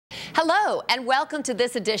Hello and welcome to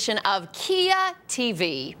this edition of Kia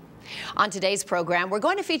TV. On today's program, we're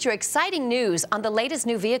going to feature exciting news on the latest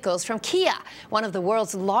new vehicles from Kia, one of the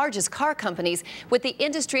world's largest car companies with the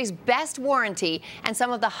industry's best warranty and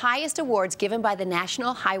some of the highest awards given by the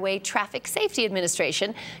National Highway Traffic Safety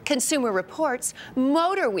Administration, Consumer Reports,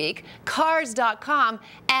 Motor Week, Cars.com,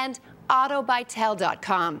 and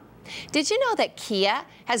Autobytel.com. Did you know that Kia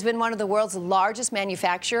has been one of the world's largest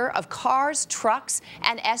manufacturer of cars, trucks,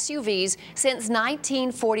 and SUVs since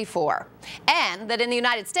 1944? And that in the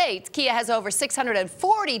United States, Kia has over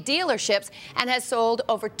 640 dealerships and has sold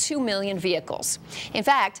over 2 million vehicles. In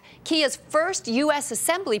fact, Kia's first U.S.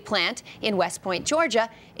 assembly plant in West Point, Georgia,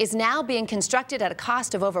 is now being constructed at a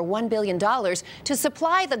cost of over $1 billion to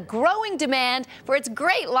supply the growing demand for its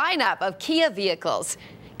great lineup of Kia vehicles.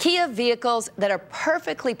 Kia vehicles that are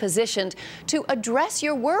perfectly positioned to address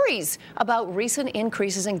your worries about recent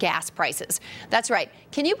increases in gas prices. That's right.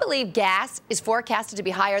 Can you believe gas is forecasted to be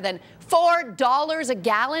higher than $4 a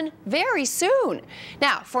gallon very soon?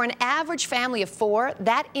 Now, for an average family of 4,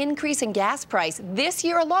 that increase in gas price this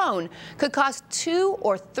year alone could cost $200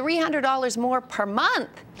 or $300 more per month.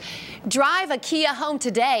 Drive a Kia home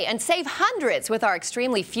today and save hundreds with our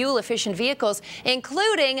extremely fuel-efficient vehicles,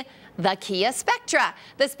 including the Kia Spectra.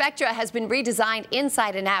 The Spectra has been redesigned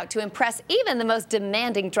inside and out to impress even the most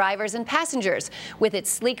demanding drivers and passengers. With its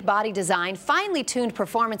sleek body design, finely tuned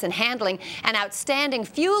performance and handling, and outstanding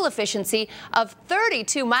fuel efficiency of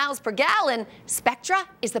 32 miles per gallon, Spectra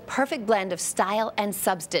is the perfect blend of style and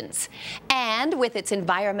substance. And with its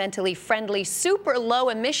environmentally friendly, super low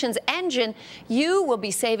emissions engine, you will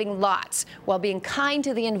be saving lots while being kind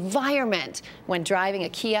to the environment when driving a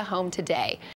Kia home today.